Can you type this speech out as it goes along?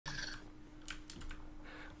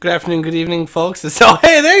Good afternoon, good evening, folks. So,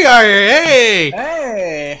 hey, there you are. Hey!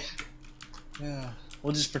 Hey! Yeah.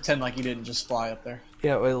 We'll just pretend like you didn't just fly up there.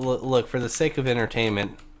 Yeah, well, look, for the sake of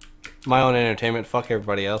entertainment, my own entertainment, fuck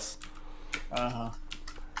everybody else. Uh-huh.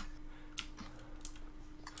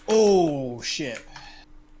 Oh, shit.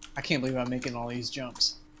 I can't believe I'm making all these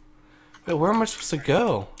jumps. Wait, where am I supposed to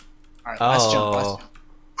go? Alright, last jump, last jump.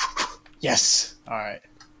 Yes! Alright.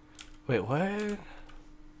 Wait, what?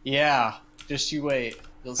 Yeah, just you wait.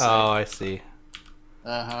 You'll see. Oh, I see.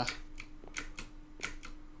 Uh-huh.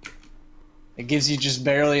 It gives you just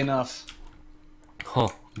barely enough. Huh,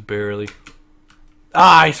 barely.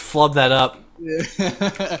 Ah, I flubbed that up.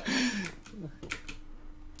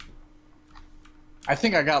 I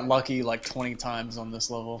think I got lucky like 20 times on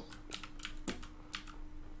this level.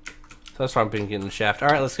 So that's why I'm being getting the shaft.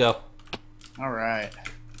 Alright, let's go. Alright.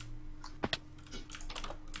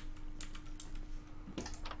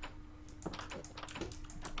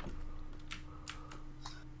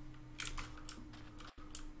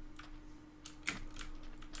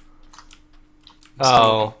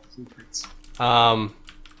 Oh. Secrets.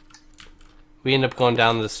 We end up going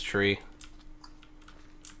down this tree.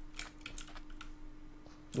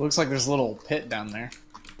 It looks like there's a little pit down there.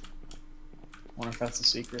 Wonder if that's a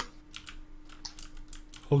secret.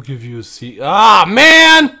 I'll give you a seat. Ah,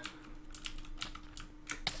 man!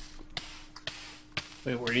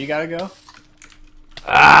 Wait, where do you gotta go?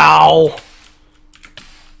 Ow!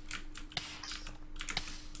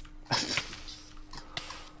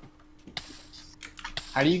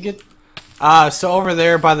 How do you get... So over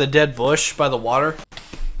there by the dead bush, by the water.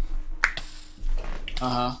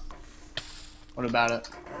 Uh-huh. What about it?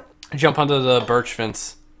 Jump onto the birch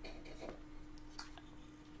fence.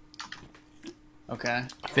 Okay.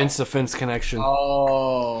 Fence to fence connection.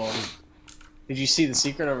 Oh. Did you see the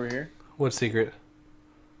secret over here? What secret?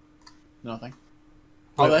 Nothing.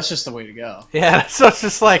 What? Oh, that's just the way to go. Yeah, so it's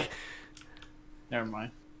just like... Never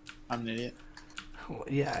mind. I'm an idiot.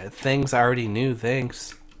 Yeah, things I already knew,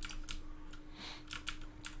 thanks.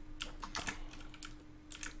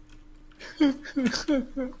 Don't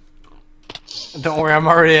worry, I'm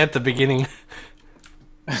already at the beginning.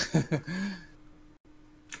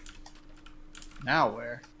 Now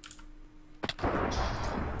where?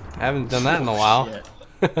 I haven't done that in a while. Shit.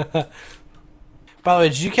 By the way,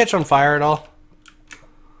 did you catch on fire at all?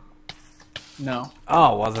 No.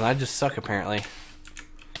 Oh, well then I just suck apparently.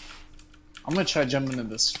 I'm gonna try jumping into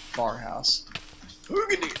this far house.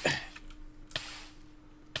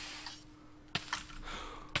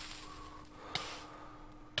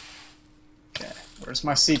 Okay, where's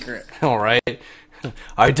my secret? Alright.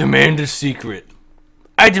 I demand a secret.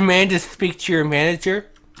 I demand to speak to your manager.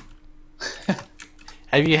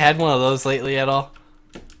 Have you had one of those lately at all?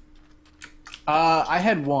 I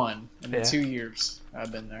had one in the Yeah. 2 years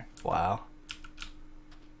I've been there. Wow.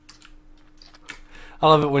 I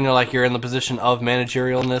love it when you're in the position of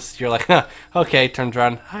managerialness. You're like, huh, okay, turns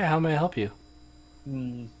around. Hi, how may I help you?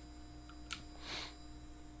 Hmm.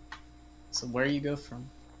 So where you go from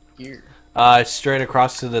here? Straight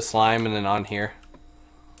across to the slime and then on here.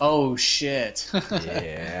 Oh shit.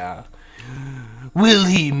 Yeah. Will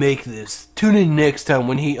he make this? Tune in next time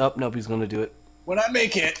when he... Oh, nope, he's going to do it. When I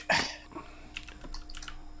make it.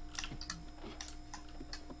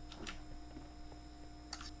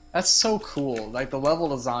 That's so cool. Like, the level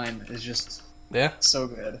design is just Yeah? so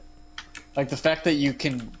good. Like, the fact that you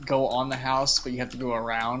can go on the house, but you have to go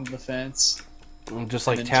around the fence. Just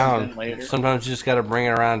And like then jump town. in later. Sometimes you just got to bring it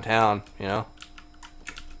around town, you know?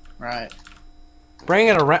 Right. Bring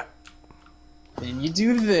it around... Then you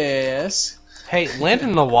do this. Hey, land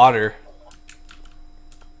in the water.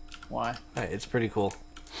 Why? Hey, it's pretty cool.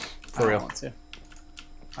 I For don't real. want to.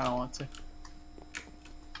 I don't want to.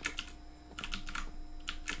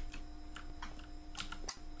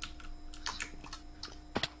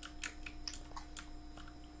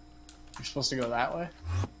 You're supposed to go that way?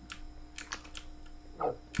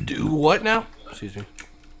 Do what now? Excuse me.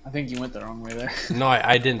 I think you went the wrong way there. No,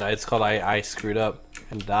 I didn't. It's called I screwed up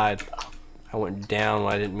and died. I went down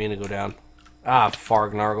when I didn't mean to go down. Ah,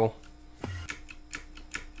 Fargnargle.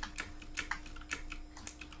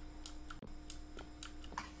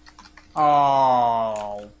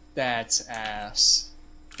 Oh, that's ass.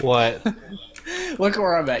 What? Look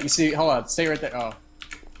where I'm at. You see, hold on, stay right there. Oh.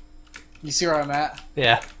 You see where I'm at?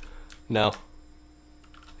 Yeah. No.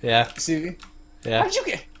 Yeah. You see me? Yeah. How did you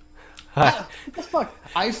get? What the fuck?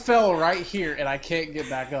 I fell right here and I can't get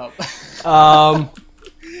back up.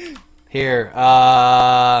 Here.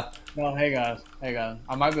 No, hang on. Hang on.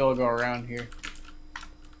 I might be able to go around here.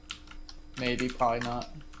 Maybe, probably not.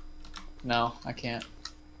 No, I can't.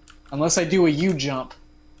 Unless I do a U-jump.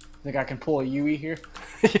 Think I can pull a Yui here?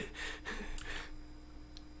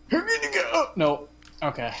 No.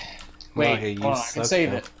 Okay. Wait, Okay, hold on, I can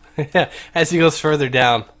save it. Yeah, as he goes further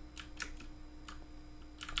down.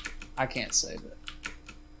 I can't save it.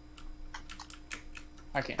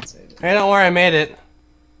 I can't save it. Hey, don't worry, I made it.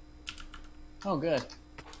 Oh, good.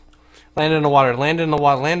 Land in the water, land in the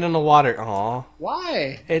water, land in the water. Aw.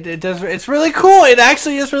 Why? It does, it's really cool. It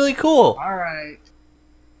actually is really cool. Alright.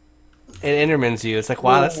 It intermins you. It's like,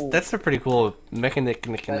 wow, Whoa. that's a pretty cool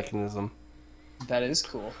mechanism. That is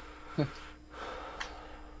cool.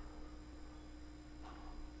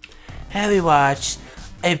 Have we watched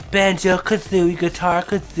a Banjo Kazooie Guitar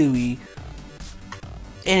Kazooie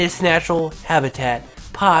in its natural habitat,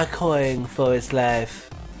 parkouring for its life?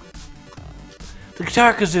 The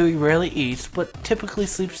Guitar Kazooie rarely eats, but typically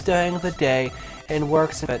sleeps during the day and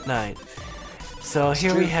works at night. So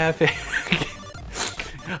here we have it.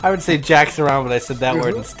 I would say jacks around, but I said that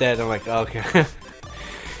word instead. I'm like, okay.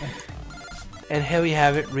 And here we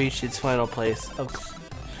have it reach its final place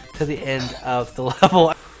to the end of the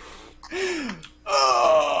level.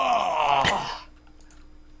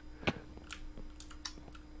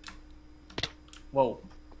 Whoa.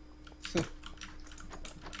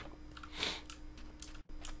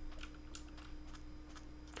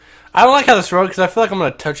 I don't like how this road, because I feel like I'm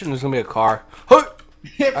going to touch it and there's going to be a car.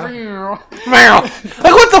 Meow. Like,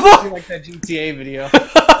 what the fuck? Like that GTA video.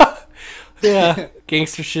 Yeah.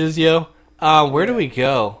 Gangster shiz, yo. Where do we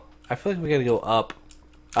go? I feel like we gotta go up.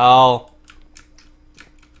 Oh.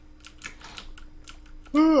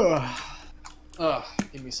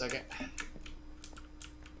 Give me a second.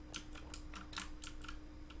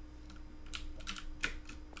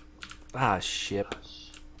 Ah, ship.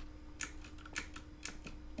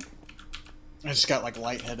 I just got like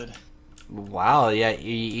lightheaded. Wow, yeah, you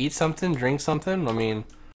eat something, drink something, I mean...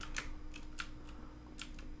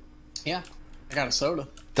 Yeah, I got a soda.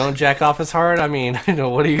 Don't jack off as hard, I mean,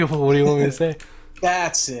 what do you want me to say?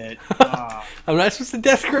 That's it. I'm not supposed to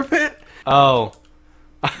death grip it? Oh.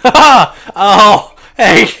 Oh!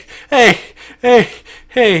 Hey!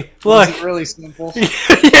 Look! It's really simple.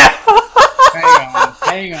 Yeah!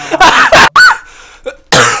 Hang on.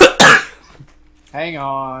 Hang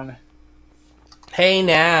on. Hey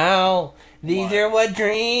now! These are what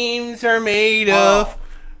dreams are made of!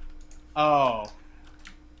 Oh.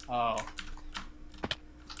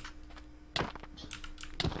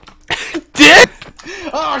 Dick!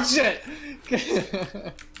 Oh shit!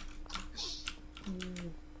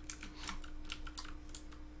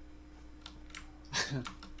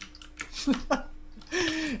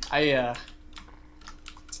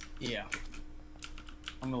 Yeah.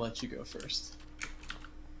 I'm gonna let you go first.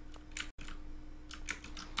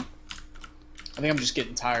 I think I'm just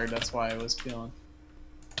getting tired, that's why I was feeling.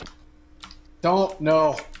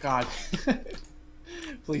 No, God.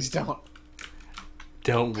 Please don't.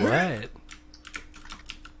 Don't what?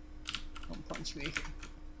 Don't punch me.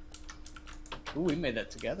 Ooh, we made that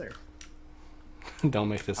together. Don't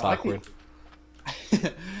make this awkward.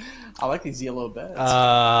 I like these yellow beds. Oh,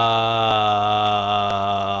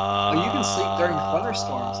 you can sleep during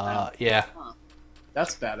thunderstorms now. Yeah. Huh.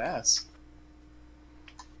 That's badass.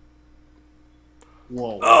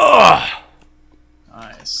 Whoa. Ugh.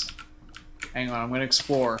 Nice. Hang on, I'm gonna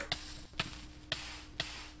explore.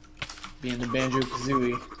 Being the Banjo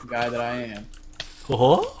Kazooie guy that I am.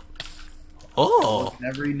 Oh. Look in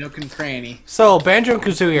every nook and cranny. So Banjo and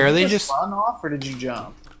Kazooie, are they Did you just? run off or did you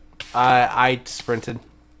jump? I sprinted.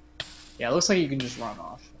 Yeah, it looks like you can just run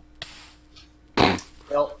off.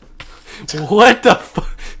 Well, What the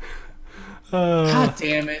fuck? God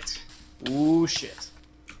damn it. Ooh, shit.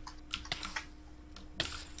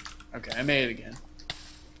 Okay, I made it again.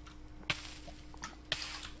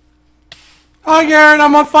 Hi Garrett,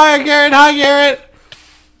 I'm on fire, Garrett. Hi Garrett.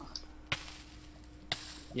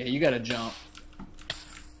 Yeah, you gotta jump.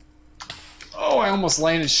 Oh, I almost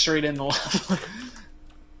landed straight in the lava.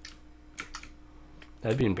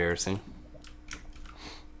 That'd be embarrassing.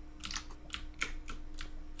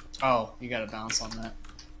 Oh, you gotta bounce on that.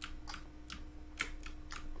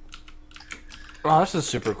 Oh, this is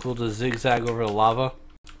super cool to zigzag over the lava.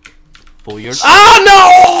 Weird.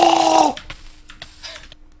 Ah, no!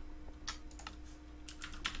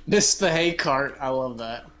 Missed the hay cart. I love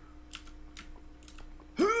that.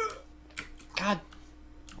 God.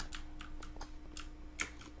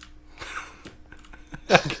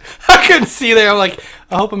 I couldn't see there. I'm like,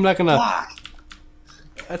 I hope I'm not gonna. Fuck.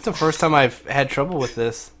 That's the first time I've had trouble with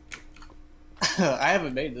this. I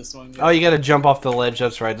haven't made this one yet. Oh, you gotta jump off the ledge.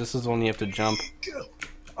 That's right. This is the one you have to jump.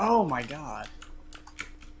 Oh my god.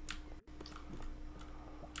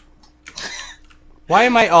 Why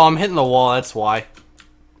am I? Oh, I'm hitting the wall. That's why.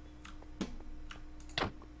 I'm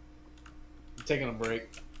taking a break.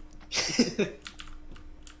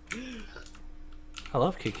 I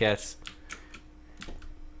love Kit Kats.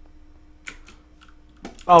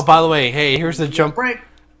 Oh, by the way, hey, here's a jump. Break.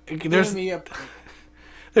 There's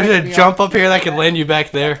a jump up here that can land you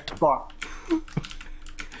back there. What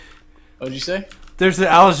did you say?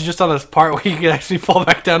 I was just on this part where you can actually fall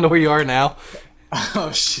back down to where you are now.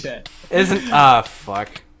 Oh shit!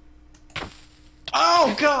 Fuck.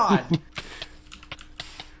 Oh god!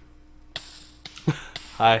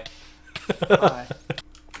 Hi. Hi.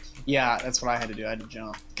 Yeah, that's what I had to do. I had to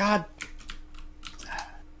jump. God.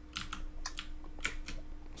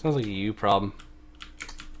 Sounds like a you problem.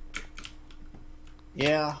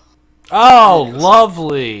 Yeah. Oh,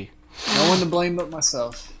 lovely. No one to blame but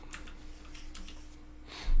myself.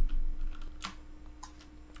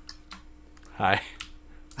 Hi.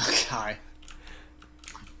 Hi.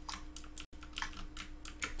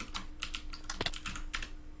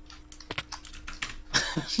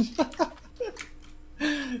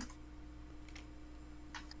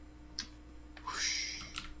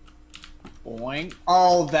 Boing.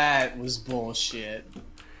 All that was bullshit.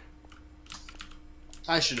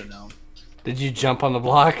 I should have known. Did you jump on the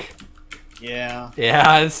block? Yeah.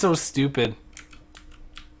 Yeah, it's so stupid.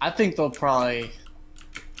 I think they'll probably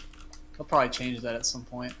change that at some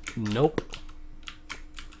point. Nope.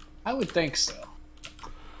 I would think so.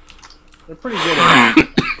 They're pretty good at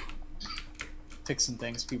fixing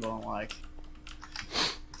things people don't like.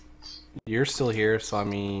 You're still here, so I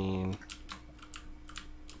mean,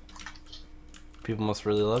 people must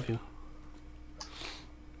really love you.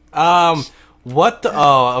 What the?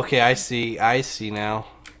 Oh, okay, I see. I see now.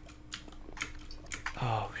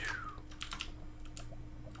 Oh.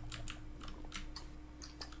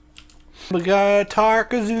 The Guitar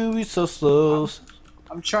Kazooie so slow.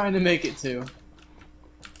 I'm trying to make it too.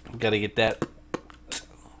 Gotta get that.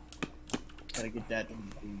 Gotta get that.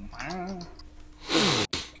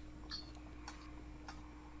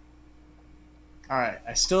 Alright,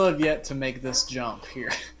 I still have yet to make this jump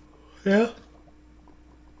here. Yeah.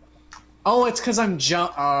 Oh, it's because I'm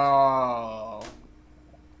Oh.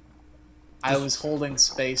 I was holding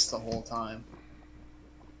space the whole time.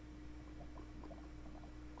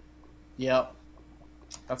 Yep.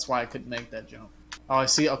 That's why I couldn't make that jump. Oh, I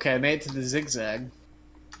see. Okay, I made it to the zigzag.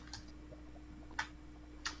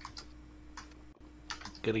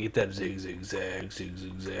 Gotta get that zig zig zag, zig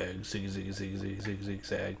zig zag, zig zig zig zig zig zig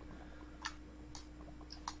zag.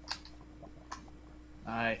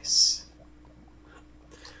 Nice.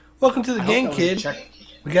 Welcome to the game, kid.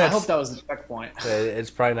 We got. I hope that was the checkpoint.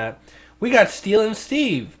 It's probably not. We got Stealin'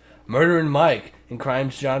 Steve, Murderin' Mike, and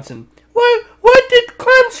Crimes Johnson. What did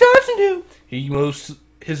Crimes Johnson do?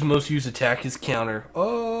 His most used attack is counter.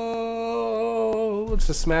 Oh, it's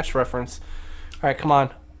a Smash reference. All right, come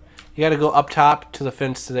on. You got to go up top to the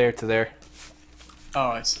fence to there to there. Oh,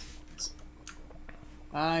 I see.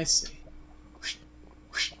 I see.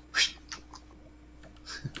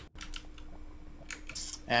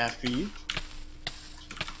 After you.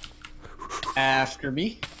 After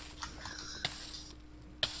me.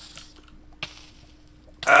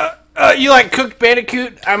 You like cooked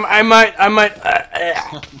bandicoot? I might.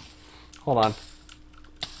 Hold on.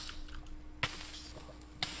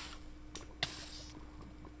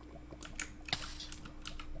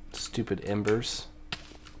 Stupid embers.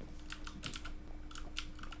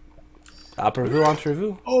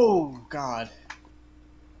 Entrevue. Oh God.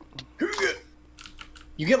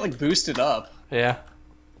 You get like boosted up. Yeah.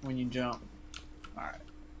 When you jump. All right.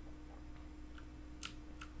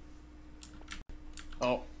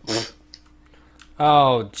 Oh.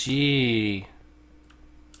 Oh, gee.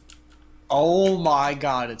 Oh my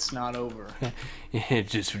God! It's not over.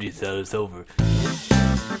 Just when you thought it was over.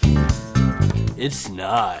 It's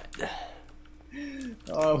not.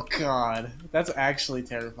 Oh God, that's actually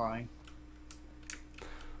terrifying.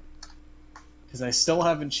 Because I still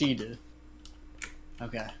haven't cheated.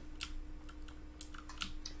 Okay.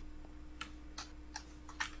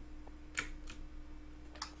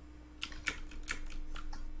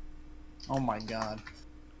 Oh my God.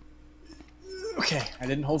 Okay, I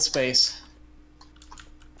didn't hold space.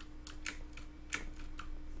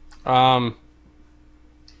 Oh,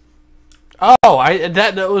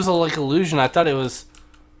 that was a like illusion. I thought it was.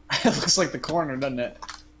 It looks like the corner, doesn't it?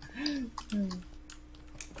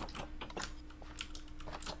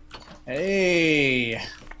 Hey.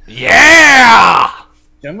 Yeah.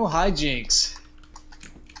 Jungle hijinks.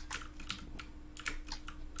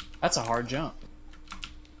 That's a hard jump.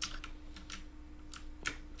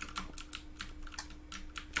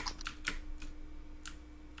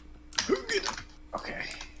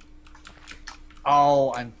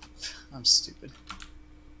 Oh, I'm stupid.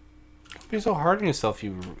 Don't be so hard on yourself,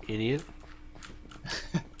 you idiot.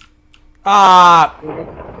 Ah!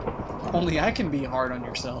 Only I can be hard on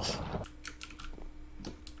yourself.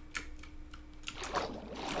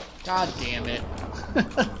 God damn it.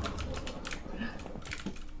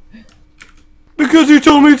 Because you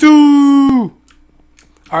told me to!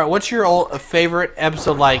 Alright, what's your favorite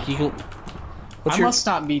episode like? You can... I must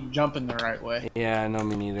not be jumping the right way. Yeah, no,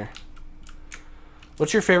 me neither.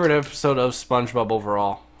 What's your favorite episode of SpongeBob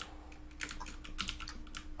overall?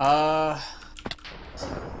 I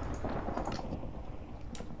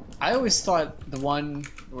always thought the one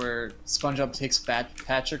where SpongeBob takes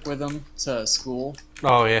Patrick with him to school.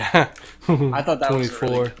 Oh, yeah. I thought that was a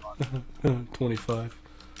really good one. 25.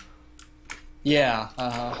 Yeah,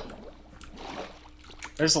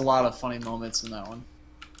 there's a lot of funny moments in that one.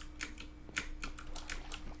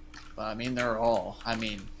 But, I mean, they're all... I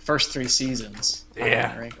mean, first 3 seasons.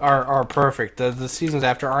 Yeah, right? are perfect. The seasons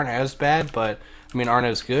after aren't as bad, but... I mean, aren't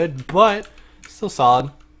as good, but still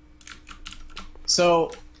solid.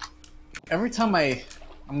 So, every time I'm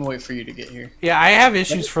gonna wait for you to get here. Yeah, I have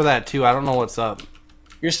issues for that, too. I don't know what's up.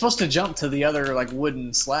 You're supposed to jump to the other, like,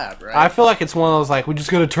 wooden slab, right? I feel like it's one of those, like, we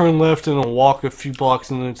just gotta turn left and walk a few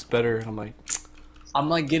blocks and then it's better. And I'm,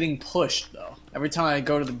 like, getting pushed, though. Every time I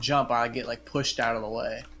go to the jump, I get, like, pushed out of the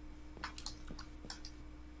way.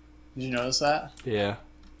 Did you notice that? Yeah.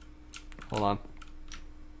 Hold on.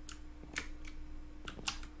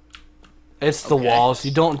 It's the walls.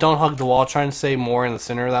 You don't hug the wall. Try and stay more in the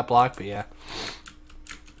center of that block, but yeah.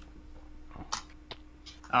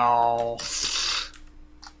 Oh.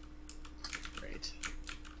 Great.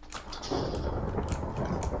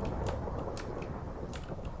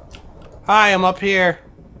 Hi, I'm up here.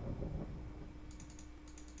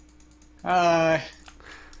 Hi.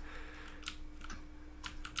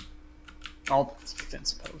 Oh,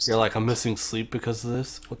 fence post. You're like, I'm missing sleep because of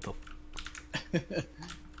this? What the...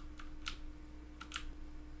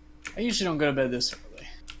 I usually don't go to bed this early.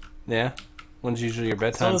 Yeah? When's usually your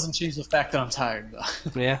That bedtime? doesn't change the fact that I'm tired,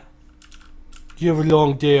 though. Yeah? You have a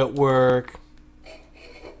long day at work.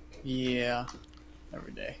 Yeah.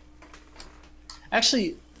 Every day.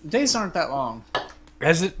 Actually, days aren't that long.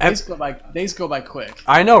 Has it... Days go by quick.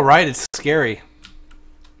 I know, right? It's scary.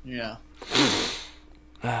 Yeah.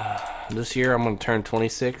 This year I'm going to turn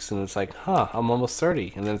 26, and it's like, huh, I'm almost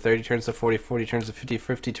 30. And then 30 turns to 40, 40 turns to 50,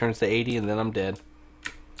 50 turns to 80, and then I'm dead.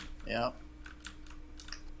 Yep.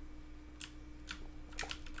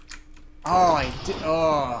 Oh, I did.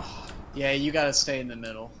 Oh. Yeah, you gotta stay in the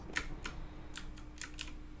middle.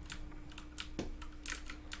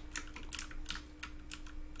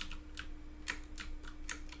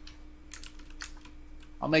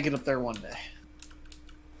 I'll make it up there one day.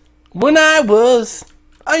 When I was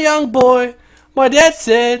a young boy, my dad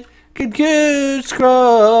said, good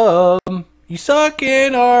scrub, you suck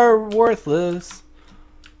and are worthless.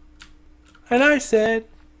 And I said,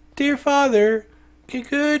 dear father, get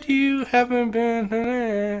good, you haven't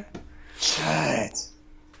been... Shit. I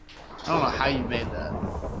don't know how you made that.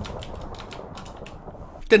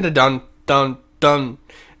 Dun dun dun dun dun.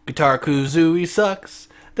 Guitar Kazooie sucks.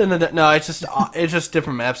 Dun dun dun. No, it's just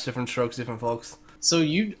different maps, different strokes, different folks. So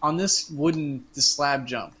you, on this slab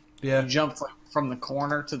jump, Yeah. you jumped like from the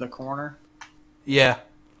corner to the corner? Yeah.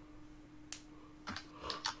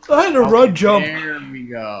 I had a run jump. There we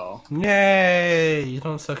go. Yay! You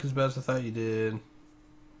don't suck as bad as I thought you did.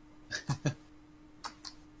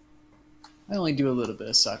 I only do a little bit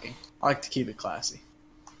of sucking. I like to keep it classy.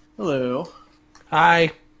 Hello.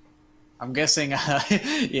 Hi. I'm guessing,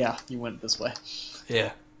 yeah, you went this way.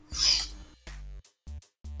 Yeah.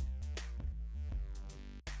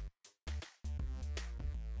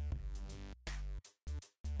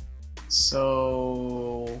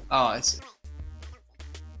 So... Oh, I see.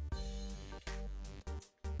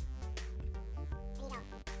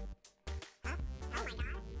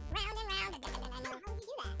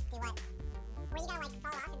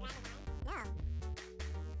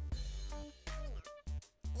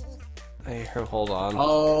 Hey, hold on.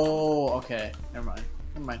 Oh, okay. Never mind.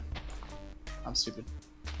 Never mind. I'm stupid.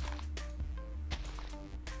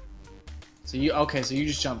 So you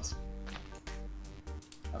just jumped.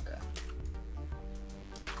 Okay.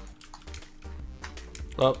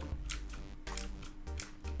 Oh.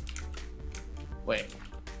 Wait.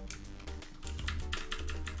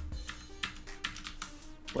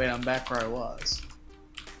 Wait, I'm back where I was.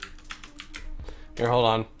 Here, hold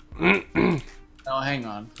on. Oh, hang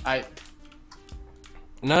on.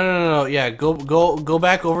 No. Yeah, go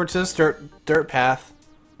back over to this dirt path.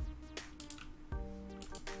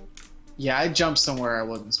 Yeah, I jumped somewhere I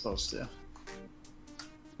wasn't supposed to.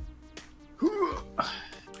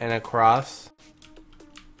 And across.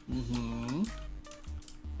 Mm-hmm.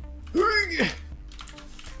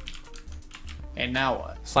 And now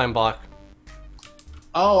what? Slime block.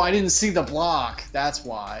 Oh, I didn't see the block. That's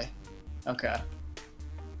why. Okay.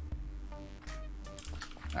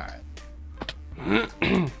 Alright.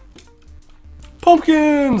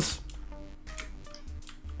 Pumpkins!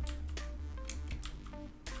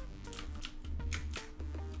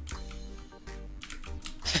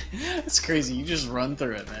 That's crazy. You just run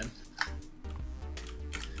through it, man.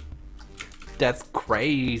 That's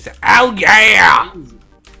crazy. Oh yeah!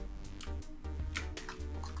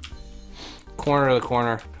 Corner to the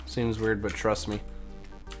corner. Seems weird, but trust me.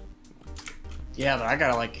 Yeah, but I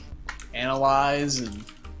gotta like analyze and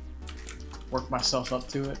work myself up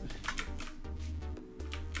to it.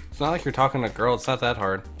 It's not like you're talking to a girl. It's not that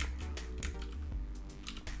hard.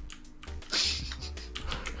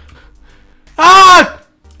 Ah!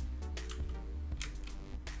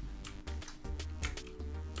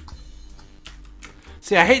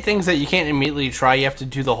 See, I hate things that you can't immediately try. You have to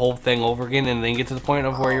do the whole thing over again and then get to the point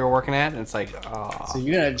of where you're working at. And it's like, oh. So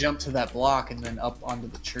you gotta jump to that block and then up onto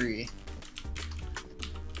the tree.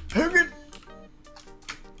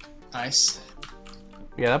 Nice.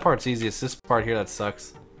 Yeah, that part's easy. It's this part here that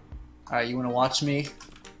sucks. Alright, you wanna watch me?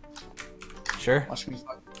 Sure. Watch me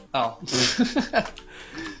fuck. Oh.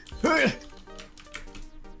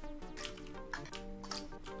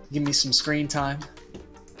 Give me some screen time.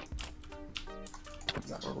 Is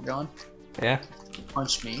that where we're going? Yeah.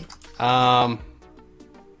 Punch me. Yeah,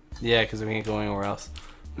 because we can't go anywhere else.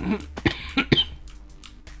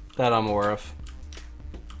 That I'm aware of.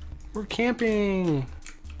 We're camping.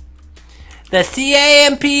 The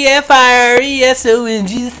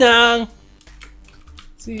CAMPFIRESONG song.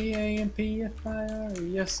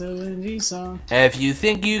 CAMPFIRESONG song. If you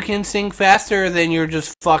think you can sing faster, then you're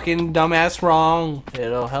just fucking dumbass wrong.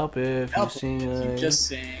 It'll help if you sing. You just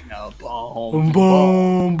sing a boom,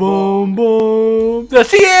 boom, boom, boom. The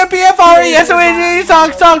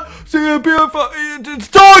CAMPFIRESONG song.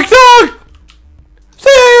 CAMPFIRESONG song.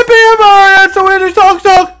 CAMPFIRESONG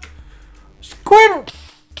song. Quit.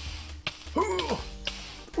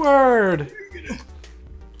 Word.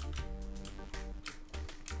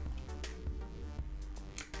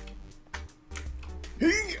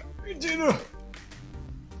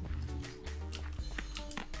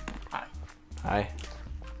 Hi.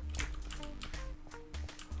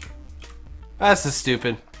 That's just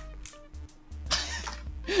stupid.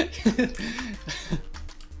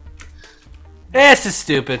 That's just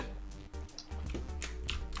stupid.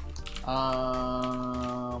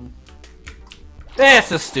 That's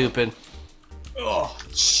just stupid. Oh,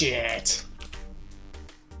 shit.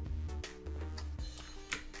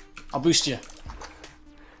 I'll boost you.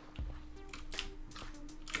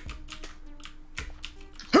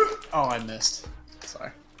 Oh, I missed.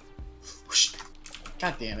 Sorry. Whoosh.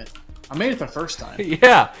 God damn it. I made it the first time.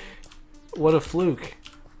 Yeah. What a fluke.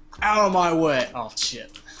 Out of my way. Oh,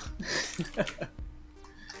 shit.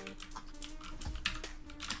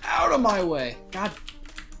 Out of my way. God.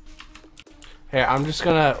 Here, I'm just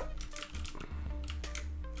gonna...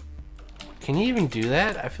 Can you even do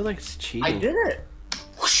that? I feel like it's cheating. I did it.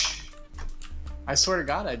 Whoosh. I swear to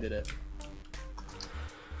God I did it.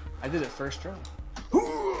 I did it first try.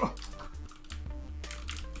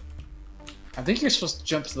 I think you're supposed to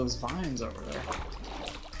jump to those vines over there.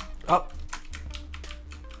 Oh.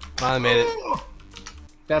 Finally made it.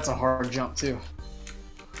 That's a hard jump too.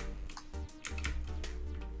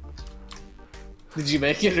 Did you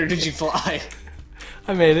make it or did you fly?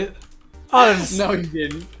 I made it. Oh, this... No, you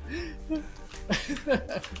didn't.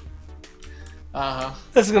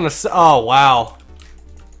 This is gonna... Oh, wow.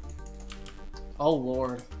 Oh,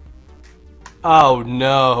 Lord. Oh,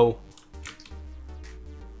 no.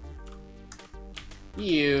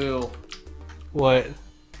 Ew. What?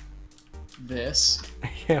 This.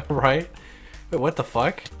 Yeah, right? Wait, what the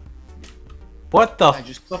fuck? What the... I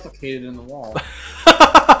just suffocated in the wall.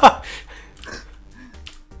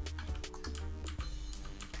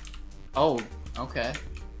 Oh, okay.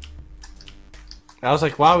 I was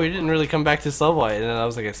like, wow, we didn't really come back to this level. And then I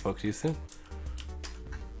was like, I spoke to you soon.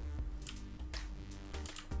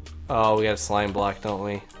 Oh, we got a slime block, don't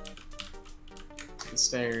we? The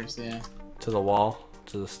stairs, yeah. To the wall.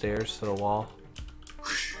 To the stairs, to the wall.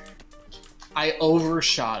 I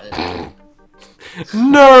overshot it.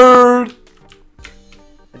 Nerd!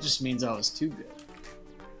 That just means I was too good.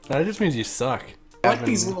 That just means you suck. I like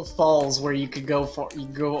these little falls where you could go for, you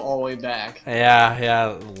go all the way back. Yeah,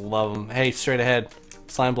 yeah, love them. Hey, straight ahead.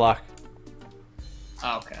 Slime block.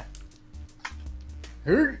 Oh, okay.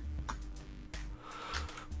 Hurt.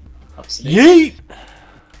 Yeet!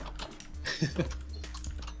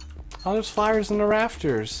 Oh, there's flowers in the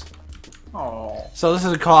rafters. Oh. So this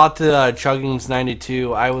is a call out to Chuggings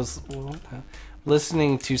 92. I was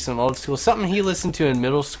listening to some old school, something he listened to in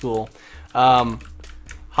middle school.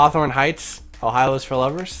 Hawthorne Heights, Ohio is for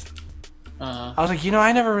Lovers. I was like,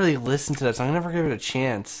 I never really listened to that song. I never gave it a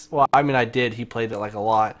chance. Well, I mean, I did. He played it like a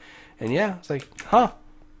lot. And yeah, it's like, huh.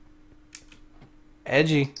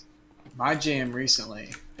 Edgy. My jam recently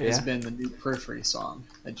has been the new Periphery song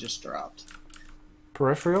that just dropped.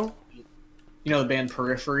 Peripheral? You know the band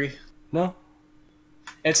Periphery? No.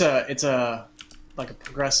 It's a like a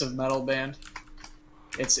progressive metal band.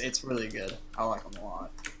 It's really good. I like them a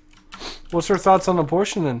lot. What's her thoughts on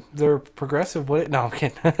abortion then? They're progressive. What? No, I'm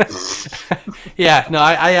kidding. Yeah, no,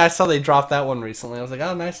 I saw they dropped that one recently. I was like,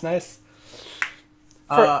 oh, nice.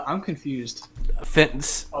 I'm confused.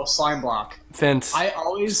 Fence. Oh, Slime Block. Fence. I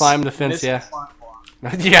always slime the fence. miss Yeah. Slime Block.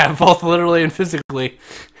 Yeah, both literally and physically.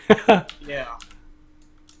 Yeah.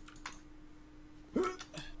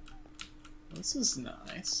 This is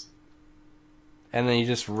nice. And then you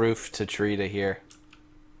just roof to tree to here.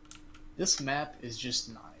 This map is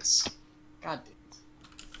just nice. God damn it.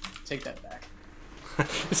 Take that back.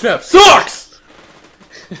 This map sucks!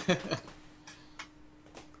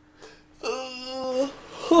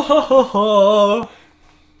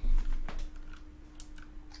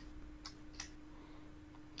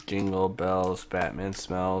 Jingle bells, Batman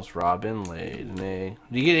smells, Robin laid an egg.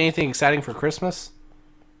 Do you get anything exciting for Christmas?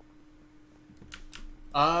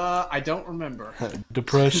 I don't remember.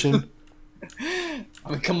 Depression. I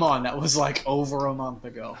mean, come on, that was like over a month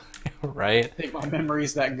ago. Right? I think my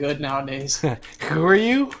memory's that good nowadays. Who are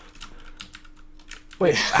you?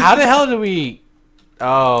 Wait, how the hell do we...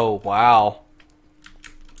 Oh, wow.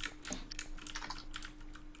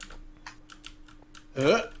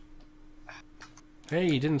 Hey,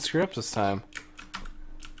 you didn't screw up this time.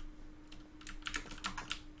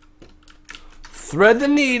 Thread the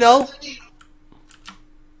needle.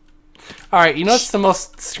 Alright, you know what's the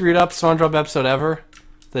most screwed up SpongeBob episode ever?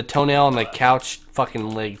 The toenail on the couch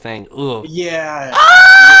fucking leg thing. Ugh. Yeah.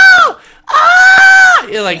 Ah! Ah!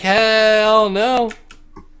 You're like, hell no.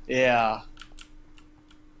 Yeah.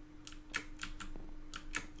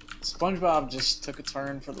 SpongeBob just took a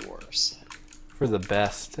turn for the worse. For the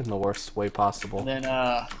best in the worst way possible. And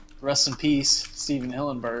then, rest in peace, Steven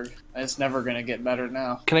Hillenburg. It's never gonna get better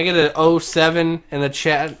now. Can I get an 07 in the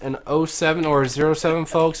chat? An 07 or a 07,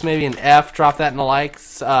 folks? Maybe an F. Drop that in the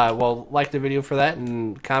likes. Well, like the video for that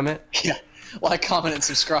and comment. Yeah. Like, comment, and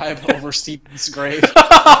subscribe over Steven's grave.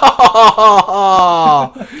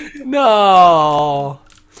 Oh, no.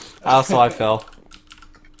 Also, I fell.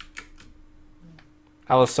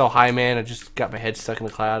 I was so high, man. I just got my head stuck in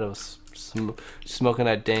the cloud. I was smoking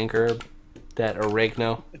that dank herb, that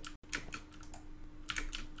oregano.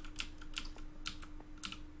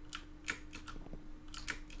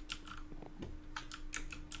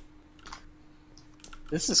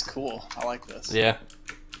 This is cool. I like this. Yeah.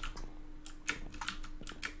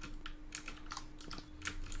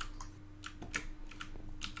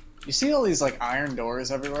 You see all these like iron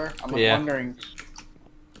doors everywhere? I'm like,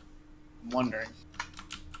 wondering.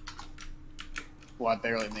 Well, I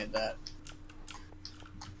barely made that.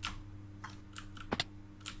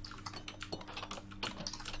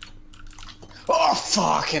 Oh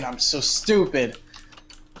fuck! And I'm so stupid.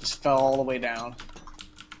 Just fell all the way down.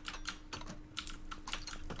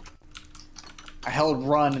 I held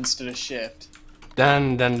run instead of shift.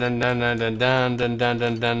 Dun dun dun dun dun dun dun dun dun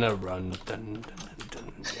dun dun run dun dun dun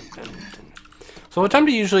dun dun. So what time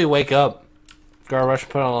do you usually wake up? Go rush,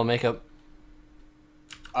 put on a little makeup.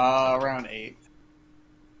 Around 8.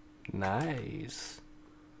 Nice.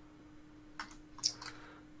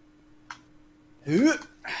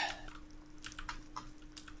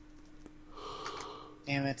 Damn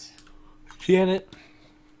it. Janet.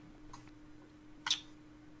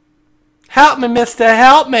 Help me, mister,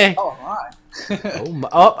 help me! Oh, hi.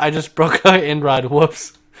 Oh, I just broke an end rod.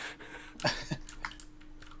 Whoops.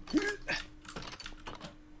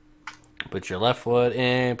 Put your left foot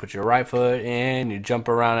in, put your right foot in, you jump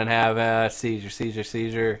around and have a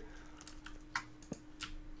seizure.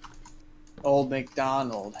 Old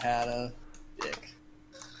MacDonald had a dick.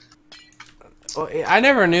 Well, I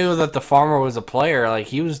never knew that the farmer was a player. Like,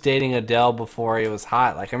 he was dating Adele before he was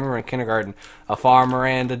hot. Like, I remember in kindergarten, a farmer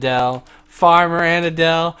and Adele,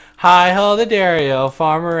 hi ho the Dario,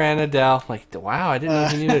 farmer and Adele. Like, wow, I didn't know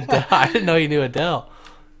he knew Adele. I didn't know he knew Adele.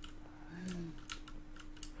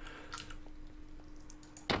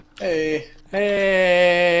 Hey.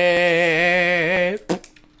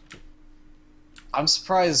 I'm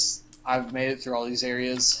surprised I've made it through all these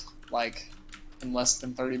areas, like, in less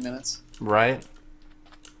than 30 minutes. Right?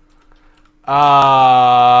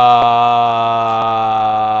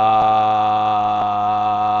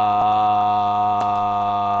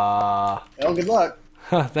 Well, good luck.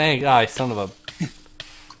 Thank God, son of a...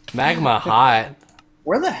 Magma hot.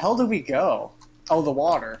 Where the hell did we go? Oh, the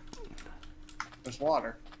water. There's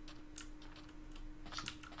water.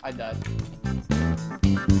 I died.